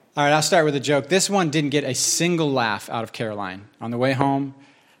All right, I'll start with a joke. This one didn't get a single laugh out of Caroline. On the way home,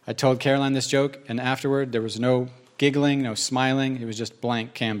 I told Caroline this joke, and afterward, there was no giggling, no smiling. It was just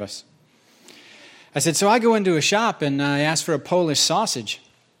blank canvas. I said, so I go into a shop, and I ask for a Polish sausage.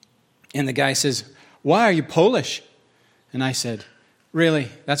 And the guy says, why are you Polish? And I said, really,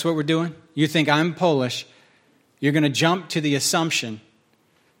 that's what we're doing? You think I'm Polish? You're going to jump to the assumption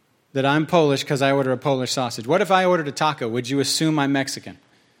that I'm Polish because I order a Polish sausage. What if I ordered a taco? Would you assume I'm Mexican?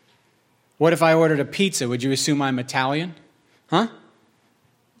 What if I ordered a pizza? Would you assume I'm Italian? Huh?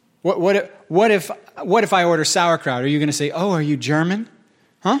 What if I order sauerkraut? Are you going to say, oh, are you German?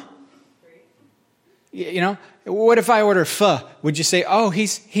 Huh? You know, what if I order pho? Would you say, oh,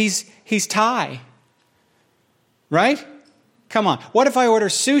 he's Thai? Right? Come on. What if I order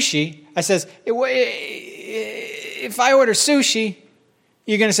sushi? I says, if I order sushi,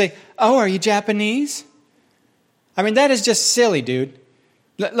 you're going to say, oh, are you Japanese? I mean, that is just silly, dude.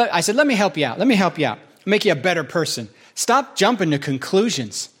 I said, let me help you out. Let me help you out. Make you a better person. Stop jumping to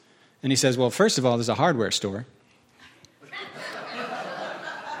conclusions. And he says, well, first of all, there's a hardware store.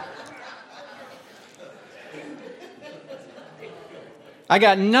 I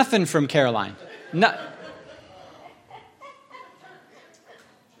got nothing from Caroline.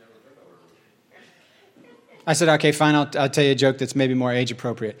 I said, okay, fine, I'll tell you a joke that's maybe more age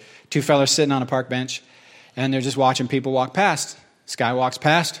appropriate. Two fellas sitting on a park bench, and they're just watching people walk past. This guy walks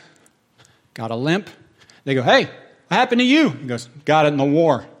past, got a limp. They go, hey, what happened to you? He goes, got it in the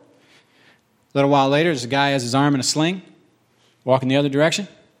war. A little while later, there's a guy has his arm in a sling, walking the other direction.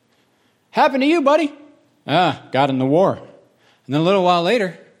 Happened to you, buddy? Got it in the war. And then a little while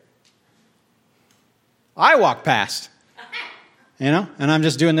later, I walk past, and I'm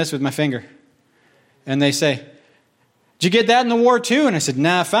just doing this with my finger. And they say, did you get that in the war too? And I said,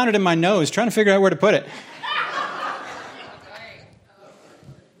 nah, I found it in my nose, trying to figure out where to put it.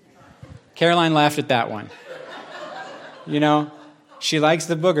 Caroline laughed at that one. She likes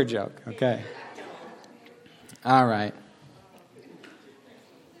the booger joke. Okay. All right.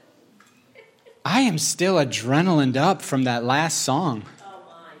 I am still adrenalined up from that last song.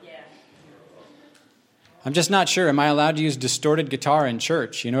 I'm just not sure. Am I allowed to use distorted guitar in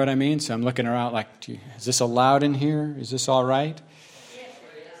church? You know what I mean? So I'm looking around like, is this allowed in here? Is this all right?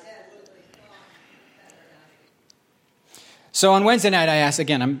 So on Wednesday night, I asked,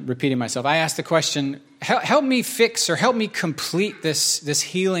 again, I'm repeating myself, I asked the question, help me fix or help me complete this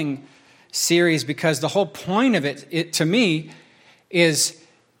healing series, because the whole point of it to me is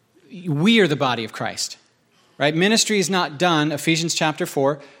we are the body of Christ, right? Ministry is not done. Ephesians chapter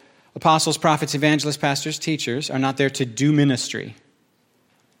 4, apostles, prophets, evangelists, pastors, teachers are not there to do ministry.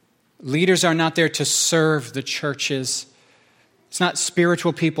 Leaders are not there to serve the churches. It's not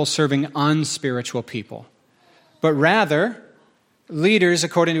spiritual people serving unspiritual people. But rather, leaders,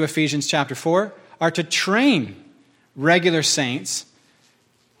 according to Ephesians chapter 4, are to train regular saints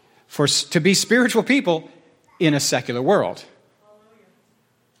to be spiritual people in a secular world.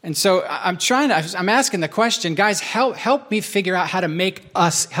 And so I'm asking the question, guys, help me figure out how to make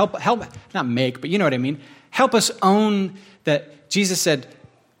us, not make, but you know what I mean. Help us own that Jesus said,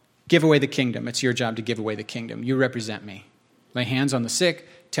 give away the kingdom. It's your job to give away the kingdom. You represent me. Lay hands on the sick,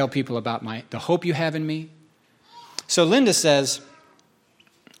 tell people about the hope you have in me. So Linda says,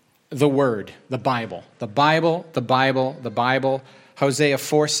 the Word, the Bible, the Bible, the Bible, the Bible. Hosea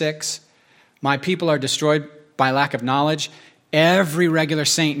 4:6. My people are destroyed by lack of knowledge. Every regular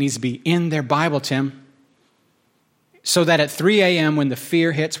saint needs to be in their Bible, Tim. So that at 3 a.m. when the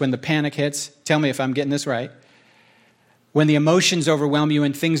fear hits, when the panic hits, tell me if I'm getting this right, when the emotions overwhelm you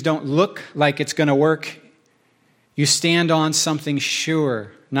and things don't look like it's going to work, you stand on something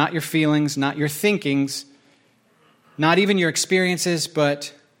sure, not your feelings, not your thinkings, not even your experiences,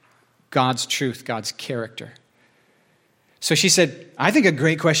 but God's truth, God's character. So she said, I think a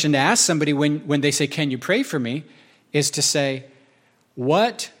great question to ask somebody when they say, can you pray for me, is to say,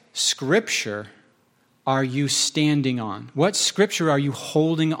 what scripture are you standing on? What scripture are you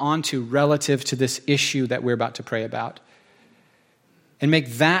holding on to relative to this issue that we're about to pray about? And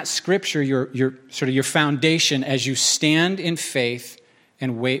make that scripture your foundation as you stand in faith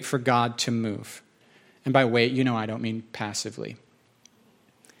and wait for God to move. And by wait, I don't mean passively.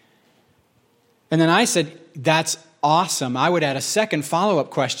 And then I said, that's awesome. I would add a second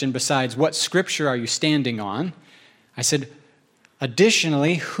follow-up question besides what scripture are you standing on? I said,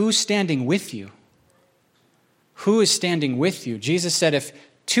 additionally, who's standing with you? Who is standing with you? Jesus said, if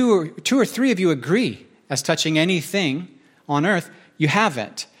two or three of you agree as touching anything on earth, you have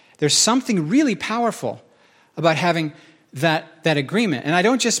it. There's something really powerful about having that agreement. And I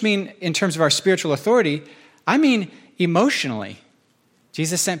don't just mean in terms of our spiritual authority, I mean emotionally.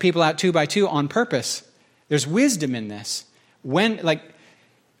 Jesus sent people out 2 by 2 on purpose. There's wisdom in this.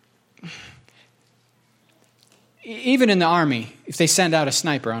 Even in the army, if they send out a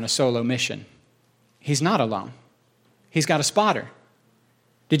sniper on a solo mission, he's not alone. He's got a spotter.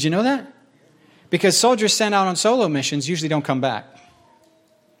 Did you know that? Because soldiers sent out on solo missions usually don't come back.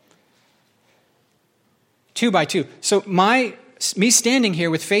 2 by 2. So me standing here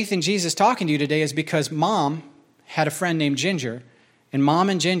with faith in Jesus talking to you today is because Mom had a friend named Ginger, and Mom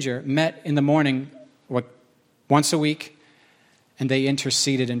and Ginger met in the morning once a week, and they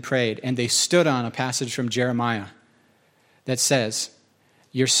interceded and prayed, and they stood on a passage from Jeremiah that says,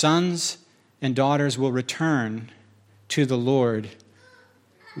 your sons and daughters will return to the Lord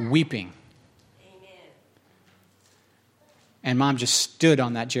weeping. Amen. And Mom just stood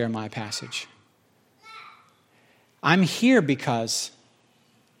on that Jeremiah passage. I'm here because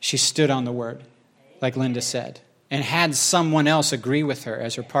she stood on the word, like Linda said, and had someone else agree with her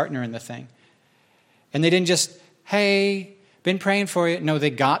as her partner in the thing. And they didn't just, hey, been praying for you. No,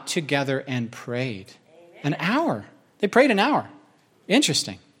 they got together and prayed. An hour. They prayed an hour.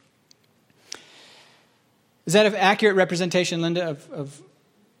 Interesting. Is that an accurate representation, Linda, of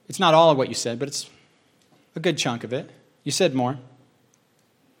it's not all of what you said, but it's a good chunk of it. You said more.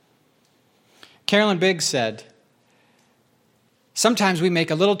 Carolyn Biggs said, sometimes we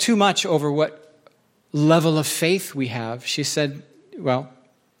make a little too much over what level of faith we have. She said,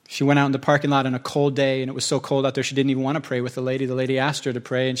 she went out in the parking lot on a cold day, and it was so cold out there she didn't even want to pray with the lady. The lady asked her to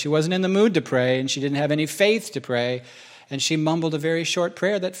pray, and she wasn't in the mood to pray, and she didn't have any faith to pray. And she mumbled a very short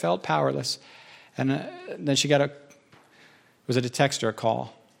prayer that felt powerless. And then she got was it a text or a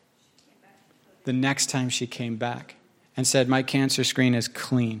call? The next time she came back and said, my cancer screen is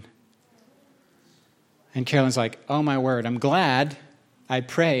clean. And Carolyn's like, oh my word, I'm glad I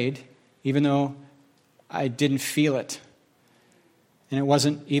prayed, even though I didn't feel it. And it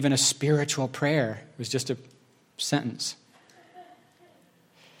wasn't even a spiritual prayer. It was just a sentence.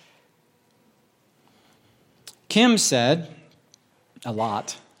 Kim said a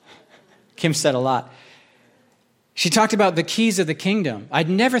lot. She talked about the keys of the kingdom. I'd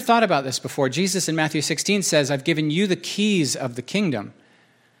never thought about this before. Jesus in Matthew 16 says, I've given you the keys of the kingdom.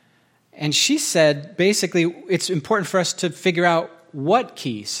 And she said, basically, it's important for us to figure out what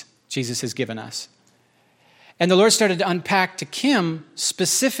keys Jesus has given us. And the Lord started to unpack to Kim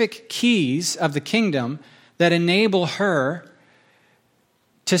specific keys of the kingdom that enable her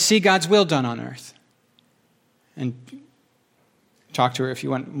to see God's will done on earth. And talk to her if you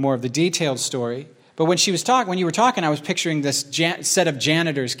want more of the detailed story. But when you were talking, I was picturing this set of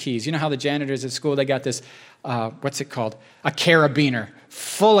janitor's keys. You know how the janitors at school, they got this, what's it called? A carabiner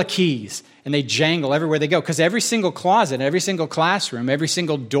full of keys. And they jangle everywhere they go. Because every single closet, every single classroom, every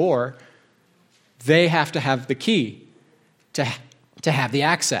single door, they have to have the key to have the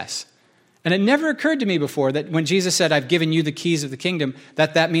access. And it never occurred to me before that when Jesus said, I've given you the keys of the kingdom,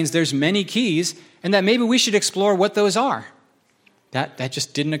 that means there's many keys and that maybe we should explore what those are. That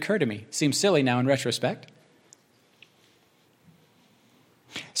just didn't occur to me. Seems silly now in retrospect.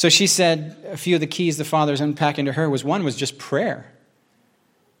 So she said a few of the keys the Father's unpacking to her one was just prayer.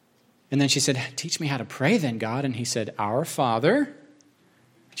 And then she said, teach me how to pray then, God. And he said, Our Father.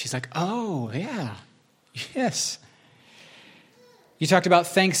 She's like, oh, yeah, yes. You talked about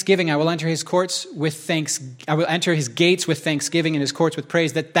thanksgiving. I will enter his gates with thanksgiving and his courts with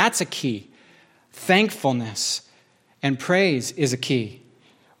praise. That's a key. Thankfulness and praise is a key.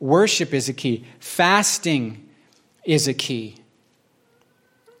 Worship is a key. Fasting is a key.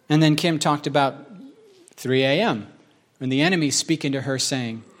 And then Kim talked about 3 a.m. when the enemy's speaking to her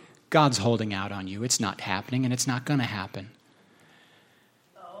saying, God's holding out on you. It's not happening and it's not going to happen.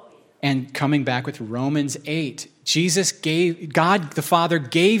 And coming back with Romans 8, God the Father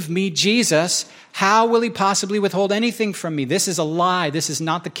gave me Jesus. How will he possibly withhold anything from me? This is a lie. This is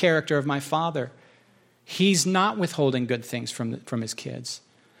not the character of my Father. He's not withholding good things from his kids.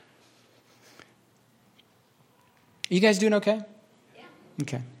 You guys doing okay? Yeah.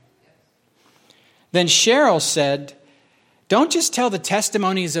 Okay. Then Cheryl said, don't just tell the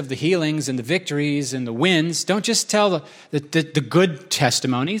testimonies of the healings and the victories and the wins. Don't just tell the good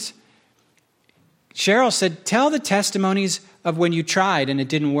testimonies. Cheryl said, tell the testimonies of when you tried and it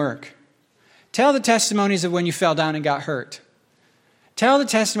didn't work. Tell the testimonies of when you fell down and got hurt. Tell the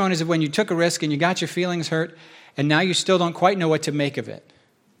testimonies of when you took a risk and you got your feelings hurt and now you still don't quite know what to make of it.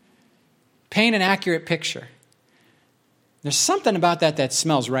 Paint an accurate picture. There's something about that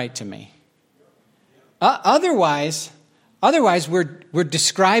smells right to me. Otherwise, we're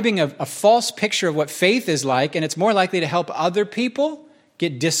describing a false picture of what faith is like, and it's more likely to help other people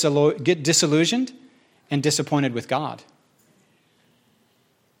get disillusioned and disappointed with God.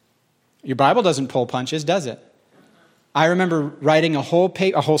 Your Bible doesn't pull punches, does it? I remember writing a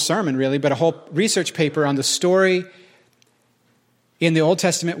whole sermon really, but a whole research paper on the story in the Old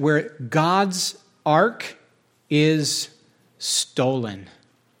Testament where God's ark is stolen.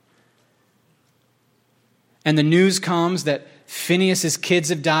 And the news comes that Phinehas' kids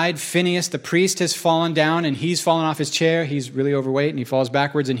have died. Phinehas, the priest, has fallen down and he's fallen off his chair. He's really overweight and he falls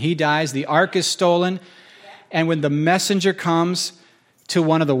backwards and he dies. The ark is stolen. And when the messenger comes to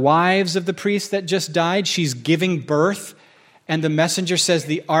one of the wives of the priest that just died, she's giving birth. And the messenger says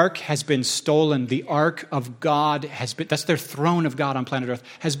the ark has been stolen. The ark of God has been, that's their throne of God on planet Earth,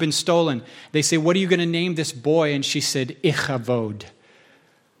 has been stolen. They say, what are you going to name this boy? And she said, Ichavod.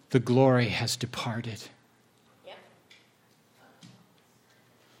 The glory has departed.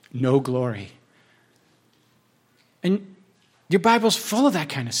 No glory. And your Bible's full of that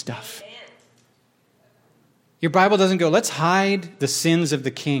kind of stuff. Your Bible doesn't go, let's hide the sins of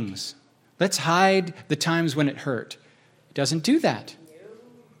the kings. Let's hide the times when it hurt. It doesn't do that.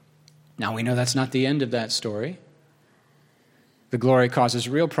 Now we know that's not the end of that story. The glory causes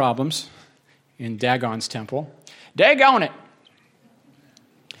real problems in Dagon's temple. Dagon it!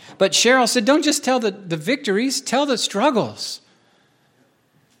 But Cheryl said, don't just tell the victories, tell the struggles.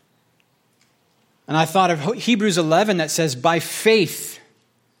 And I thought of Hebrews 11 that says, by faith,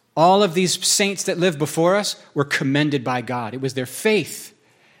 all of these saints that lived before us were commended by God. It was their faith.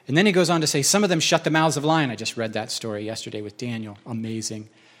 And then he goes on to say, some of them shut the mouths of lions. I just read that story yesterday with Daniel. Amazing.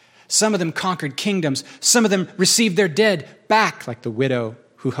 Some of them conquered kingdoms. Some of them received their dead back, like the widow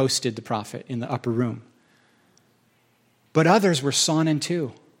who hosted the prophet in the upper room. But others were sawn in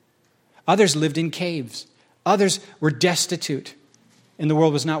two. Others lived in caves. Others were destitute, and the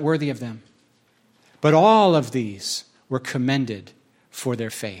world was not worthy of them. But all of these were commended for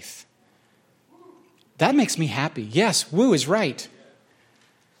their faith. That makes me happy. Yes, Wu is right.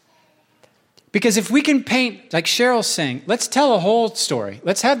 Because if we can paint, like Cheryl's saying, let's tell a whole story.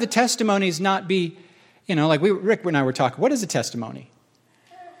 Let's have the testimonies not be, like Rick and I were talking. What is a testimony?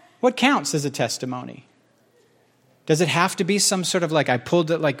 What counts as a testimony? Does it have to be some sort of I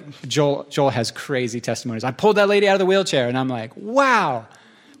pulled it, like Joel has crazy testimonies. I pulled that lady out of the wheelchair and I'm like, wow.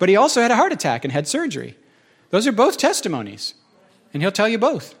 But he also had a heart attack and had surgery. Those are both testimonies. And he'll tell you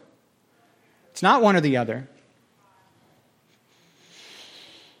both. It's not one or the other.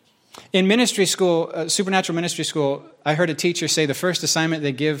 In ministry school, supernatural ministry school, I heard a teacher say the first assignment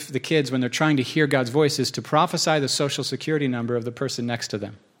they give the kids when they're trying to hear God's voice is to prophesy the social security number of the person next to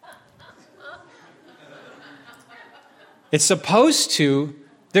them. They're supposed to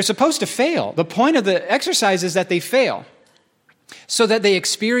fail. The point of the exercise is that they fail, so that they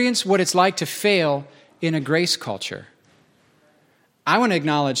experience what it's like to fail in a grace culture. I want to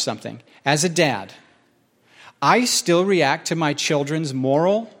acknowledge something. As a dad, I still react to my children's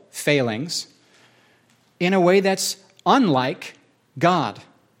moral failings in a way that's unlike God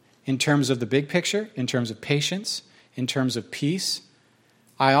in terms of the big picture, in terms of patience, in terms of peace.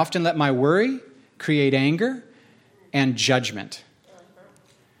 I often let my worry create anger and judgment.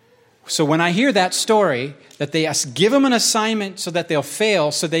 So when I hear that story, that they give them an assignment so that they'll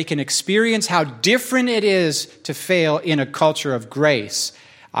fail, so they can experience how different it is to fail in a culture of grace,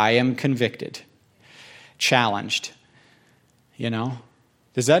 I am convicted, challenged.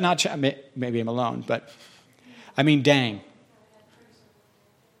 Does that not, maybe I'm alone, but dang.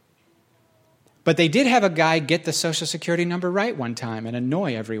 But they did have a guy get the Social Security number right one time and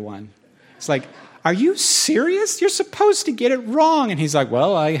annoy everyone. It's like, are you serious? You're supposed to get it wrong. And he's like,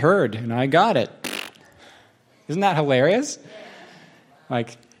 well, I heard and I got it. Isn't that hilarious? I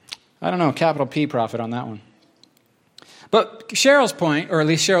don't know, capital P profit on that one. But Cheryl's point, or at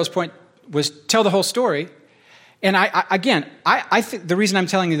least Cheryl's point, was tell the whole story. And I think the reason I'm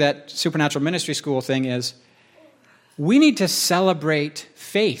telling you that supernatural ministry school thing is we need to celebrate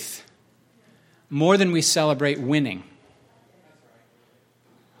faith more than we celebrate winning.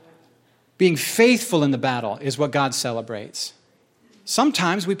 Being faithful in the battle is what God celebrates.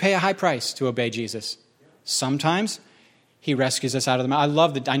 Sometimes we pay a high price to obey Jesus. Sometimes he rescues us out of the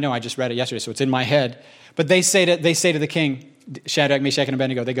mountain. I know I just read it yesterday, so it's in my head. But they say to the king, Shadrach, Meshach, and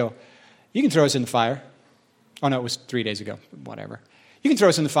Abednego, they go, you can throw us in the fire. Oh, no, it was 3 days ago. Whatever. You can throw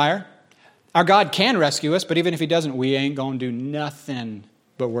us in the fire. Our God can rescue us, but even if he doesn't, we ain't going to do nothing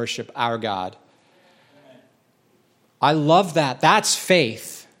but worship our God. I love that. That's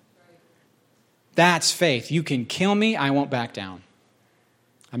faith. That's faith. You can kill me, I won't back down.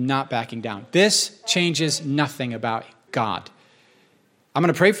 I'm not backing down. This changes nothing about God. I'm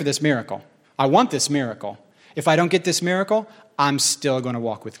going to pray for this miracle. I want this miracle. If I don't get this miracle, I'm still going to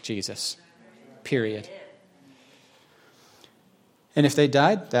walk with Jesus. Period. And if they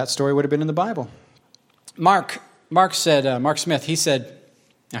died, that story would have been in the Bible. Mark Smith, he said,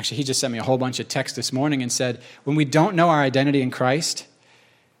 actually, he just sent me a whole bunch of texts this morning and said, when we don't know our identity in Christ,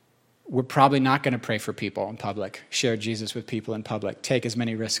 we're probably not going to pray for people in public, share Jesus with people in public, take as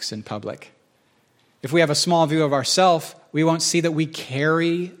many risks in public. If we have a small view of ourselves, we won't see that we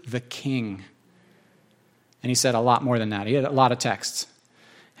carry the King. And he said a lot more than that. He had a lot of texts.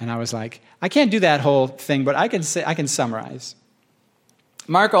 And I was like, I can't do that whole thing, but I can summarize.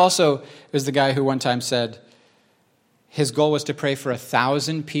 Mark also is the guy who one time said his goal was to pray for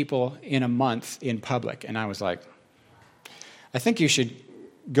 1,000 people in a month in public. And I was like, I think you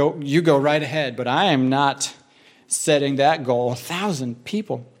go right ahead, but I am not setting that goal. 1,000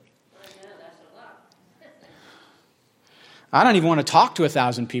 people. I don't even want to talk to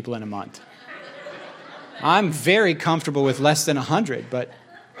 1,000 people in a month. I'm very comfortable with less than 100, but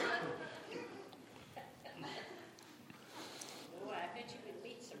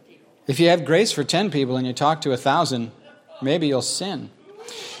if you have grace for 10 people and you talk to 1,000, maybe you'll sin.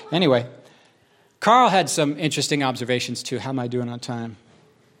 Anyway, Carl had some interesting observations too. How am I doing on time?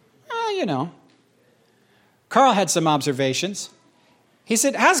 Carl had some observations. He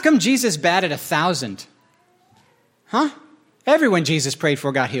said, how's come Jesus batted 1,000? Huh? Everyone Jesus prayed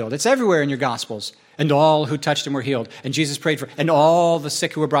for got healed. It's everywhere in your Gospels. And all who touched him were healed. And Jesus prayed for, and all the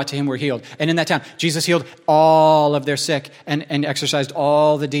sick who were brought to him were healed. And in that town, Jesus healed all of their sick and exorcised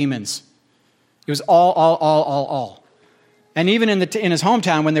all the demons. It was all. And even in his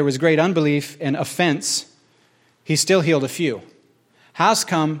hometown, when there was great unbelief and offense, he still healed a few. How's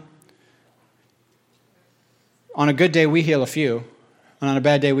come on a good day we heal a few, and on a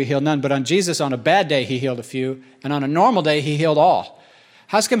bad day we heal none, but on Jesus on a bad day he healed a few, and on a normal day he healed all?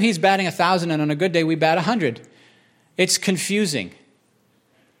 How's come he's batting 1,000 and on a good day we bat 100? It's confusing.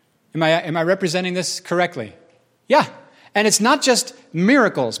 Am I representing this correctly? Yeah. And it's not just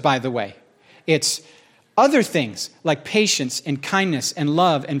miracles, by the way. It's other things like patience and kindness and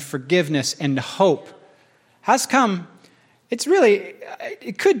love and forgiveness and hope. How's come? It's really,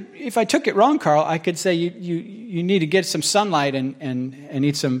 it could, if I took it wrong, Carl, I could say you need to get some sunlight and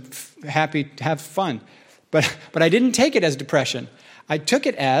eat some have fun. But I didn't take it as depression. I took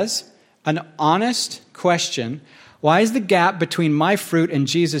it as an honest question. Why is the gap between my fruit and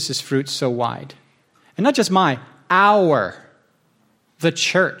Jesus' fruit so wide? And not just the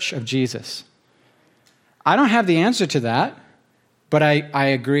church of Jesus. I don't have the answer to that, but I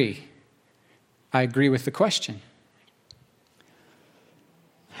agree. I agree with the question.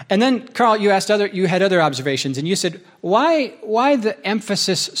 And then, Carl, you had other observations, and you said, why the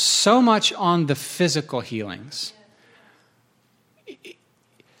emphasis so much on the physical healings?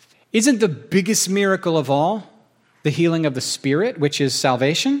 Isn't the biggest miracle of all the healing of the spirit, which is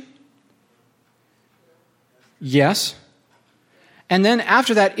salvation? Yes. And then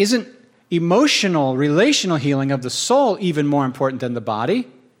after that, isn't emotional, relational healing of the soul even more important than the body?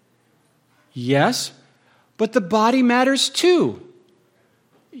 Yes. But the body matters too.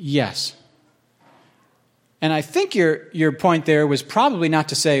 Yes. And I think your point there was probably not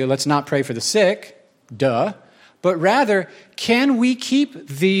to say, let's not pray for the sick, duh, but rather, can we keep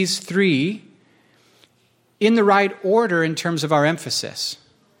these three in the right order in terms of our emphasis?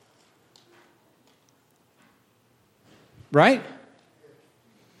 Right?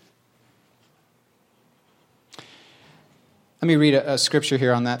 Let me read a scripture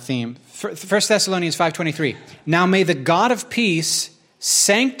here on that theme. 1 Thessalonians 5:23. Now may the God of peace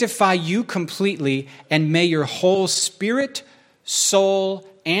sanctify you completely, and may your whole spirit, soul,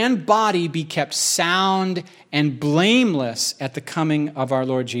 and body be kept sound and blameless at the coming of our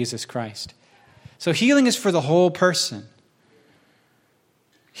Lord Jesus Christ. So healing is for the whole person.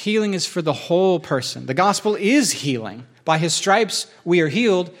 Healing is for the whole person. The gospel is healing. By his stripes we are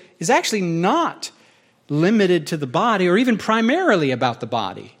healed is actually not limited to the body or even primarily about the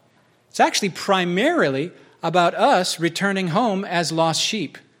body. It's actually primarily about us returning home as lost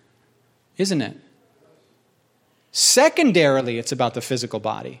sheep, isn't it? Secondarily, it's about the physical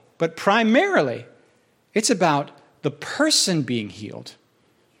body, but primarily, it's about the person being healed,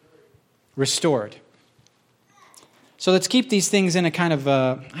 restored. So let's keep these things in a kind of,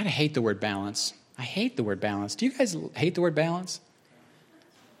 I hate the word balance. I hate the word balance. Do you guys hate the word balance?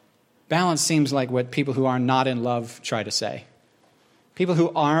 Balance seems like what people who are not in love try to say. People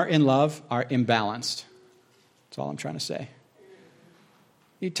who are in love are imbalanced. That's all I'm trying to say.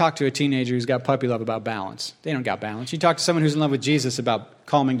 You talk to a teenager who's got puppy love about balance. They don't got balance. You talk to someone who's in love with Jesus about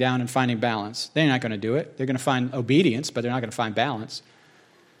calming down and finding balance. They're not going to do it. They're going to find obedience, but they're not going to find balance.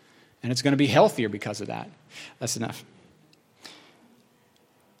 And it's going to be healthier because of that. That's enough.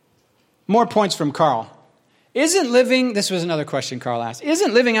 More points from Carl. This was another question Carl asked,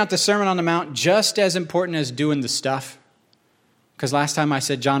 isn't living out the Sermon on the Mount just as important as doing the stuff? Because last time I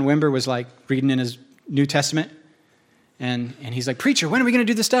said John Wimber was like reading in his New Testament, and he's like, preacher, when are we going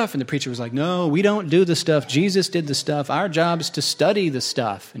to do the stuff? And the preacher was like, no, we don't do the stuff. Jesus did the stuff. Our job is to study the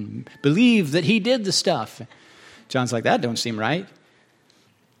stuff and believe that he did the stuff. John's like, that don't seem right.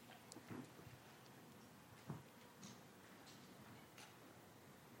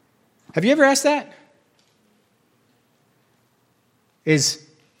 Have you ever asked that? Is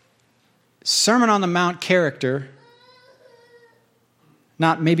Sermon on the Mount character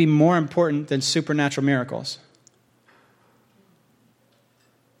not maybe more important than supernatural miracles?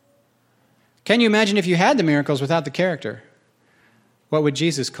 Can you imagine if you had the miracles without the character? What would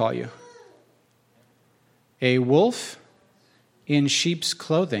Jesus call you? A wolf in sheep's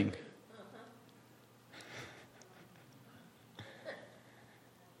clothing.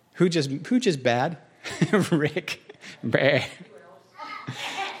 Who just bad? Rick. Bah.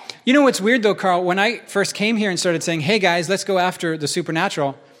 You know what's weird though, Carl? When I first came here and started saying, hey guys, let's go after the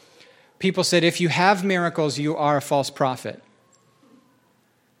supernatural, people said, if you have miracles, you are a false prophet.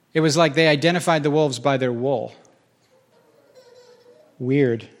 It was like they identified the wolves by their wool.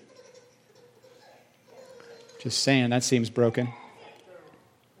 Weird. Just saying, that seems broken.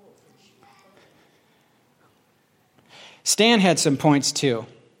 Stan had some points too.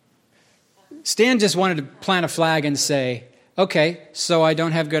 Stan just wanted to plant a flag and say, okay, so I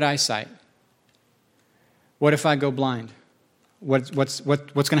don't have good eyesight. What if I go blind? What's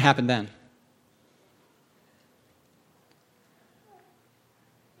going to happen then?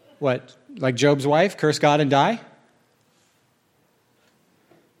 What, like Job's wife, curse God and die?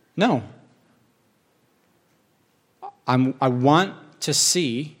 No. I want to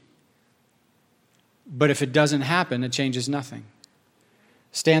see, but if it doesn't happen, it changes nothing.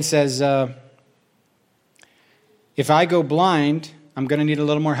 Stan says, if I go blind, I'm going to need a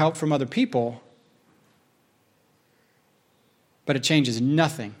little more help from other people, but it changes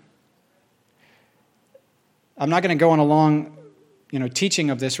nothing. I'm not going to go on a long, teaching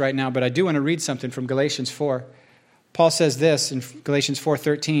of this right now, but I do want to read something from Galatians 4. Paul says this in Galatians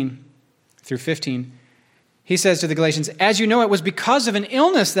 4:13 through 15. He says to the Galatians, as you know, it was because of an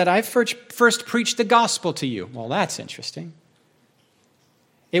illness that I first preached the gospel to you. Well, that's interesting.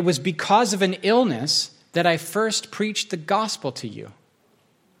 It was because of an illness that I first preached the gospel to you.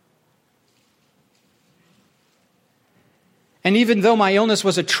 And even though my illness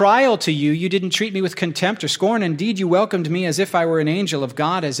was a trial to you, you didn't treat me with contempt or scorn. Indeed, you welcomed me as if I were an angel of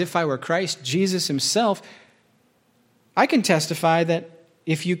God, as if I were Christ Jesus himself. I can testify that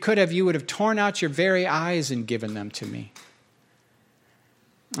if you could have, you would have torn out your very eyes and given them to me.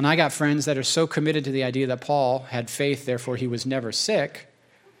 And I got friends that are so committed to the idea that Paul had faith, therefore he was never sick,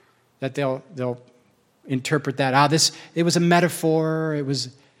 that they'll interpret that. It was a metaphor. It was,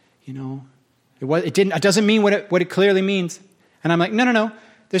 it doesn't mean what it clearly means. And I'm like, no.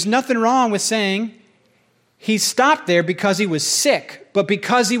 There's nothing wrong with saying he stopped there because he was sick, but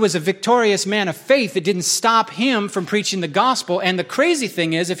because he was a victorious man of faith, it didn't stop him from preaching the gospel. And the crazy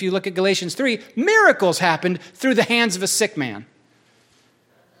thing is, if you look at Galatians 3, miracles happened through the hands of a sick man.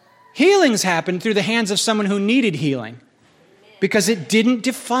 Healings happened through the hands of someone who needed healing because it didn't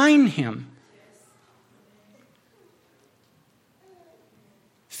define him.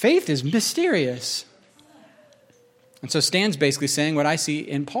 Faith is mysterious. And so Stan's basically saying what I see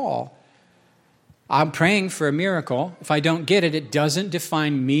in Paul. I'm praying for a miracle. If I don't get it, it doesn't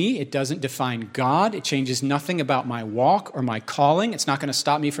define me. It doesn't define God. It changes nothing about my walk or my calling. It's not going to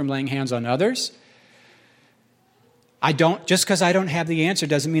stop me from laying hands on others. Just because I don't have the answer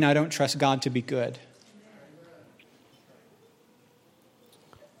doesn't mean I don't trust God to be good.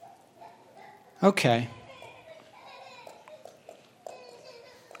 Okay.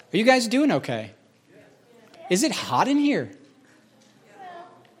 Are you guys doing okay? Is it hot in here?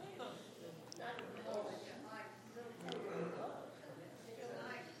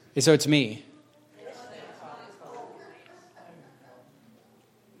 So it's me.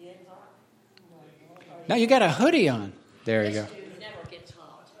 Now you got a hoodie on. There you go.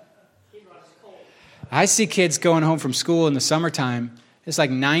 I see kids going home from school in the summertime. It's like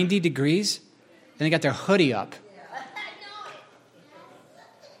 90 degrees, and they got their hoodie up.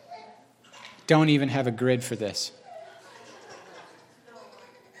 Don't even have a grid for this.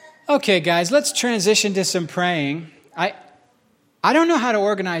 Okay, guys, let's transition to some praying. I don't know how to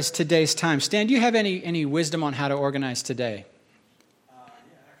organize today's time. Stan, do you have any wisdom on how to organize today?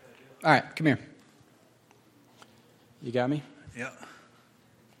 All right, come here. You got me? Yeah.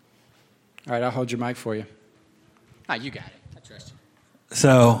 All right, I'll hold your mic for you. You got it. I trust you.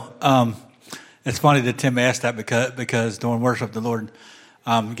 So It's funny that Tim asked that because during worship the Lord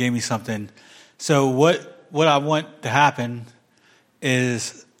gave me something. So what I want to happen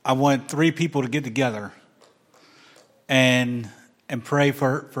is I want 3 people to get together and pray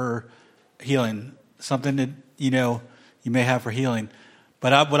for healing, something that you may have for healing.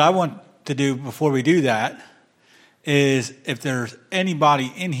 But what I want to do before we do that is if there's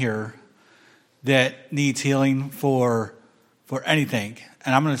anybody in here that needs healing for anything,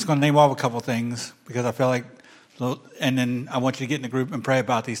 and I'm just going to name off a couple things because I feel like, and then I want you to get in the group and pray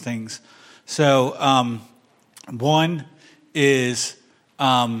about these things. So one is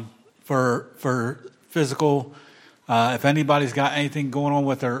for physical. If anybody's got anything going on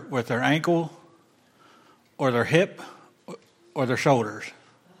with their ankle or their hip or their shoulders.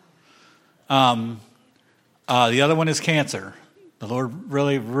 The other one is cancer. The Lord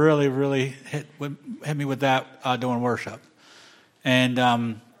really, really, really hit me with that during worship.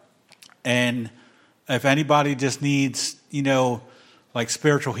 And if anybody just needs, like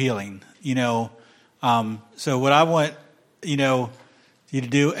spiritual healing, so what I want, you to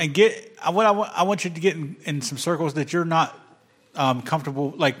do and I want you to get in some circles that you're not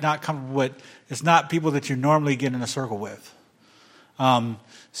comfortable, not comfortable with. It's not people that you normally get in a circle with.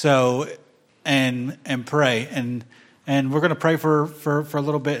 So and pray and we're going to pray for a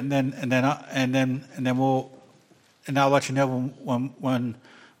little bit and then I'll let you know when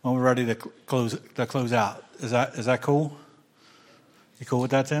we're ready to close out. Is that cool? You cool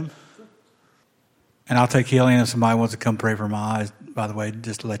with that, Tim? And I'll take healing if somebody wants to come pray for my eyes, by the way,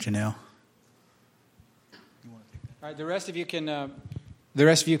 just to let you know. All right, the rest of you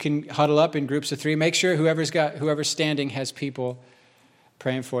can huddle up in groups of 3. Make sure whoever's standing has people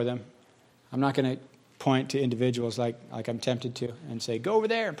praying for them. I'm not going to point to individuals like I'm tempted to and say, go over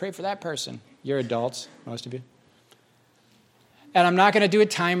there and pray for that person. You're adults, most of you. And I'm not going to do a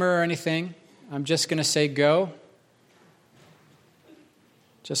timer or anything. I'm just going to say go.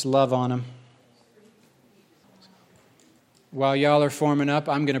 Just love on them. While y'all are forming up,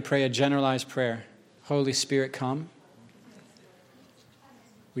 I'm going to pray a generalized prayer. Holy Spirit, come.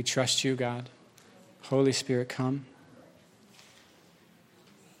 We trust you, God. Holy Spirit, come.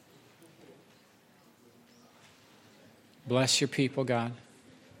 Bless your people, God.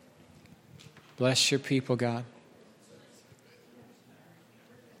 Bless your people, God.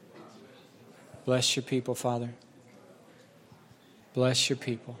 Bless your people, Father. Bless your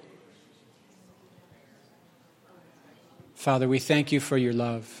people. Father, we thank you for your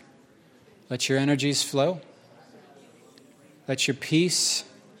love. Let your energies flow. Let your peace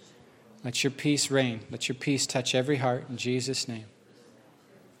reign. Let your peace touch every heart in Jesus' name.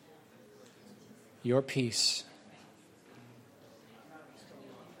 Your peace.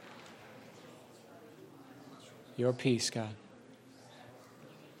 Your peace, God.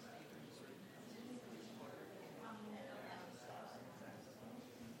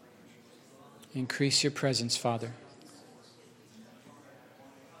 Increase your presence, Father.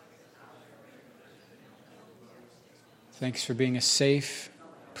 Thanks for being a safe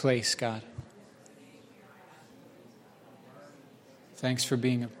place, God. Thanks for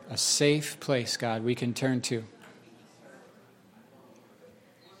being a safe place, God, we can turn to.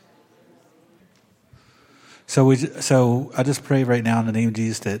 So I just pray right now in the name of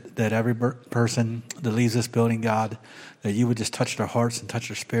Jesus that every person that leaves this building, God, that you would just touch their hearts and touch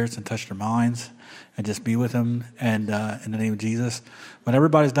their spirits and touch their minds and just be with them. And in the name of Jesus, when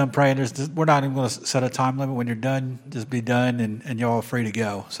everybody's done praying, we're not even going to set a time limit. When you're done, just be done and you're all free to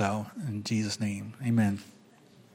go. So in Jesus' name, amen.